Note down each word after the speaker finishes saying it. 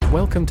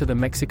Welcome to the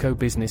Mexico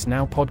Business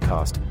Now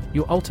podcast,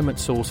 your ultimate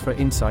source for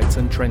insights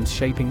and trends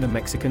shaping the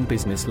Mexican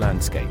business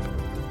landscape.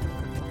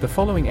 The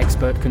following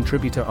expert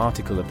contributor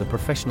article of the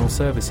professional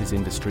services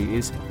industry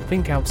is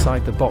Think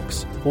Outside the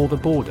Box, or the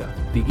Border,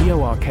 the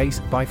EOR Case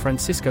by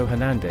Francisco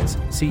Hernández,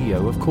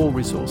 CEO of Core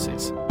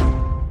Resources.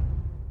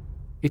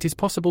 It is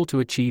possible to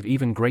achieve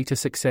even greater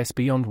success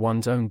beyond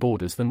one's own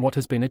borders than what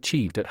has been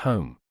achieved at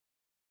home.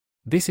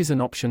 This is an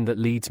option that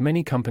leads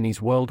many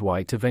companies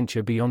worldwide to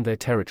venture beyond their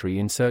territory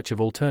in search of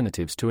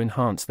alternatives to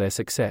enhance their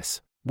success,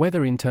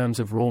 whether in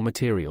terms of raw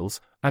materials,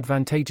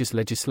 advantageous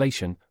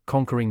legislation,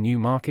 conquering new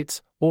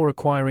markets, or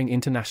acquiring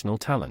international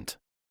talent.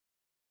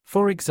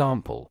 For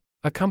example,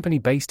 a company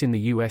based in the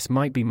US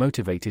might be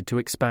motivated to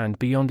expand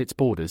beyond its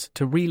borders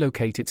to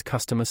relocate its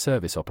customer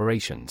service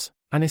operations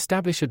and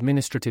establish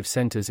administrative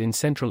centers in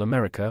Central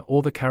America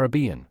or the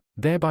Caribbean,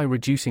 thereby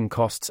reducing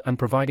costs and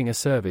providing a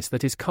service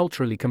that is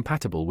culturally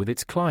compatible with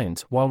its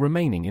clients while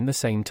remaining in the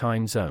same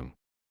time zone.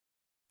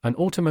 An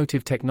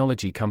automotive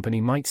technology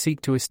company might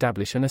seek to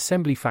establish an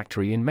assembly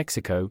factory in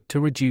Mexico to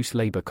reduce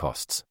labor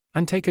costs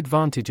and take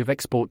advantage of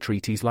export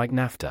treaties like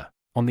NAFTA.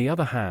 On the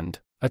other hand,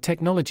 a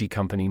technology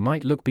company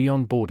might look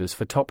beyond borders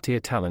for top-tier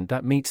talent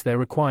that meets their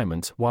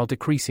requirements while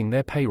decreasing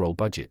their payroll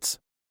budgets.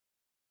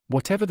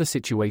 Whatever the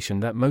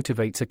situation that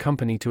motivates a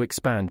company to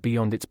expand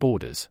beyond its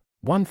borders,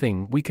 one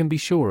thing we can be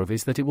sure of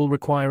is that it will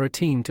require a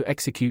team to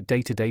execute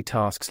day-to-day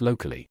tasks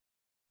locally.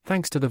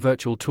 Thanks to the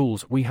virtual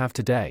tools we have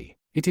today,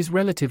 it is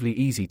relatively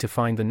easy to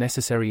find the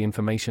necessary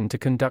information to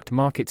conduct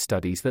market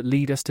studies that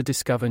lead us to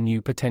discover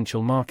new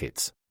potential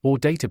markets, or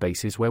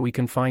databases where we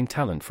can find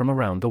talent from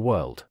around the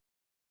world.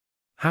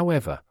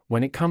 However,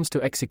 when it comes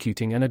to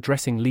executing and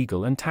addressing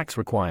legal and tax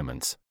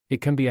requirements, it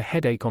can be a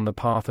headache on the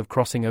path of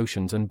crossing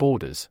oceans and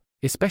borders,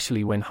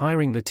 especially when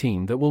hiring the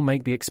team that will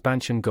make the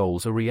expansion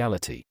goals a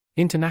reality.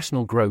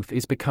 International growth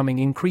is becoming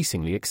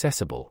increasingly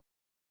accessible.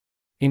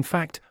 In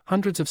fact,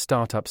 hundreds of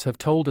startups have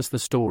told us the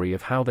story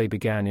of how they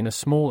began in a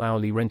small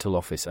hourly rental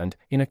office and,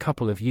 in a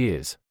couple of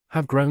years,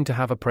 have grown to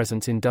have a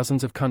presence in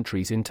dozens of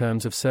countries in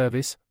terms of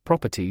service,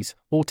 properties,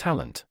 or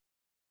talent.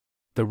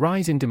 The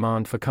rise in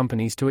demand for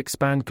companies to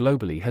expand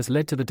globally has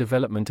led to the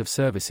development of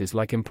services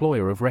like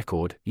Employer of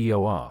Record,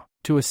 EOR,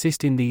 to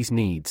assist in these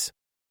needs.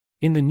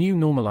 In the new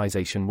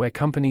normalization where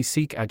companies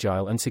seek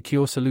agile and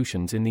secure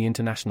solutions in the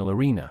international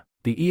arena,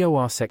 the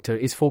EOR sector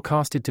is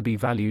forecasted to be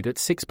valued at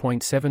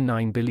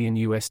 $6.79 billion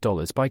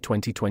by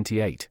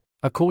 2028,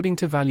 according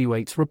to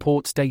Valuate's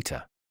reports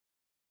data.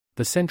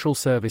 The central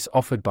service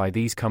offered by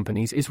these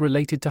companies is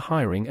related to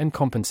hiring and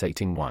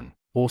compensating one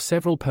or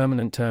several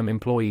permanent term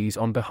employees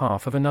on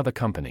behalf of another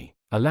company,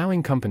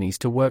 allowing companies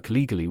to work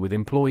legally with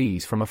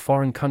employees from a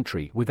foreign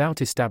country without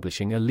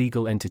establishing a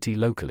legal entity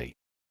locally.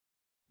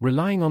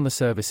 Relying on the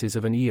services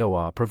of an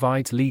EOR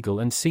provides legal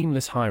and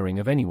seamless hiring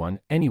of anyone,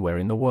 anywhere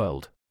in the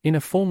world, in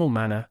a formal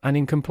manner and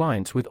in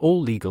compliance with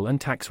all legal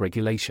and tax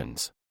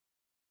regulations.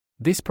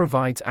 This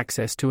provides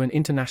access to an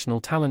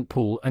international talent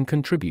pool and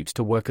contributes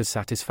to workers'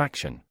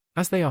 satisfaction,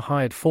 as they are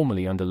hired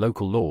formally under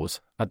local laws.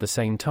 At the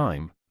same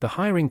time, the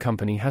hiring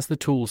company has the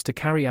tools to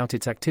carry out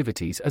its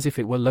activities as if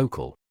it were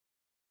local.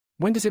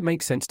 When does it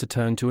make sense to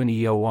turn to an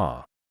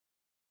EOR?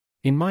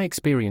 In my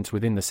experience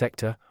within the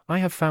sector, I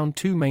have found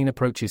two main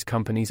approaches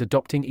companies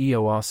adopting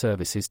EOR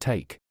services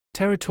take: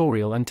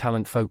 territorial and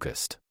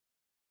talent-focused.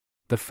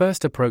 The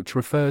first approach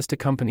refers to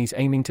companies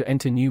aiming to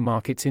enter new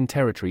markets in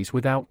territories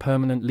without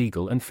permanent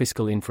legal and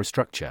fiscal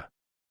infrastructure.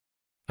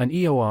 An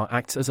EOR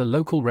acts as a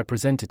local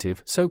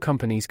representative so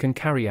companies can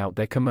carry out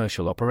their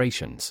commercial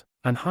operations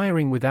and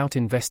hiring without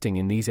investing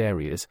in these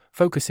areas,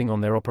 focusing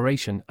on their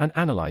operation and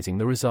analyzing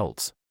the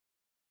results.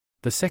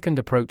 The second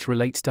approach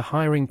relates to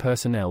hiring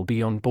personnel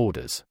beyond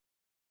borders.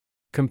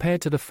 Compared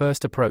to the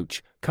first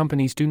approach,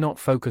 companies do not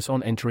focus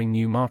on entering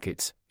new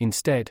markets.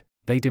 Instead,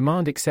 they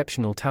demand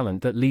exceptional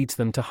talent that leads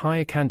them to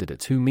hire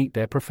candidates who meet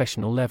their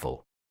professional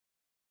level.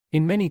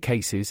 In many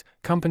cases,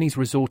 companies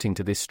resorting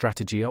to this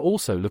strategy are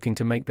also looking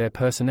to make their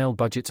personnel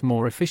budgets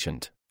more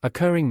efficient,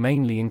 occurring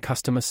mainly in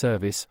customer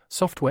service,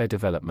 software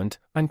development,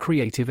 and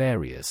creative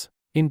areas.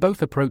 In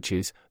both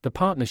approaches, the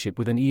partnership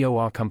with an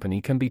EOR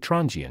company can be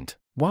transient,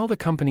 while the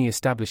company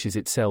establishes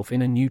itself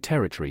in a new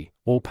territory,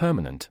 or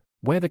permanent,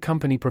 where the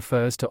company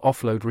prefers to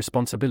offload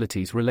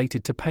responsibilities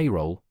related to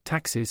payroll,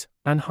 taxes,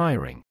 and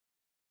hiring.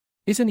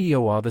 Is an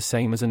EOR the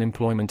same as an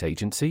employment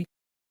agency?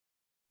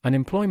 An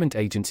employment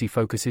agency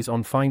focuses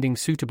on finding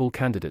suitable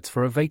candidates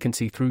for a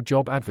vacancy through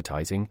job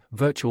advertising,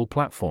 virtual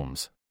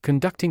platforms,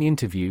 conducting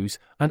interviews,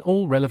 and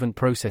all relevant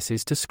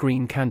processes to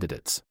screen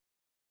candidates.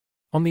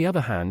 On the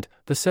other hand,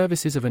 the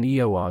services of an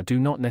EOR do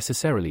not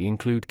necessarily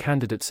include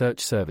candidate search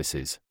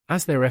services,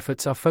 as their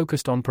efforts are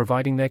focused on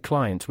providing their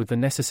clients with the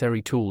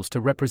necessary tools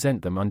to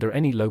represent them under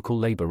any local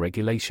labor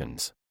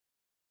regulations.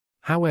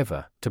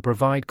 However, to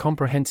provide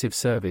comprehensive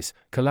service,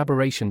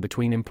 collaboration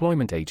between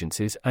employment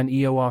agencies and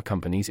EOR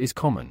companies is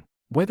common.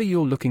 Whether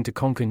you're looking to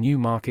conquer new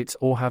markets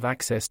or have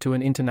access to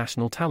an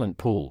international talent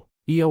pool,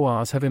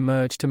 EORs have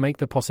emerged to make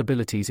the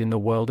possibilities in the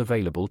world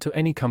available to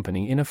any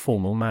company in a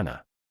formal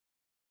manner.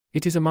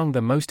 It is among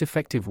the most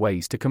effective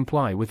ways to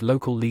comply with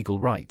local legal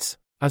rights,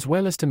 as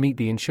well as to meet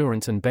the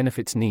insurance and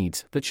benefits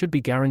needs that should be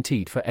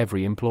guaranteed for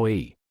every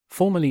employee.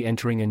 Formally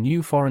entering a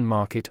new foreign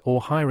market or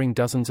hiring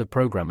dozens of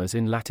programmers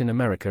in Latin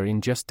America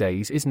in just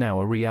days is now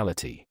a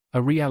reality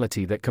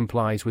that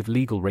complies with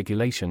legal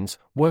regulations,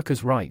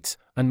 workers' rights,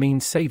 and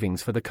means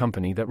savings for the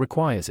company that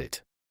requires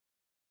it.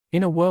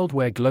 In a world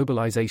where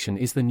globalization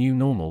is the new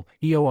normal,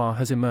 EOR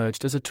has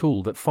emerged as a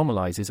tool that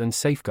formalizes and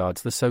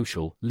safeguards the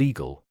social,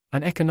 legal,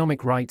 and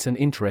economic rights and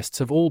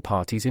interests of all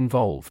parties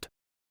involved.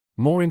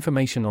 More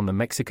information on the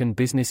Mexican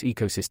business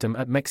ecosystem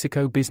at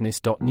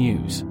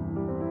mexicobusiness.news.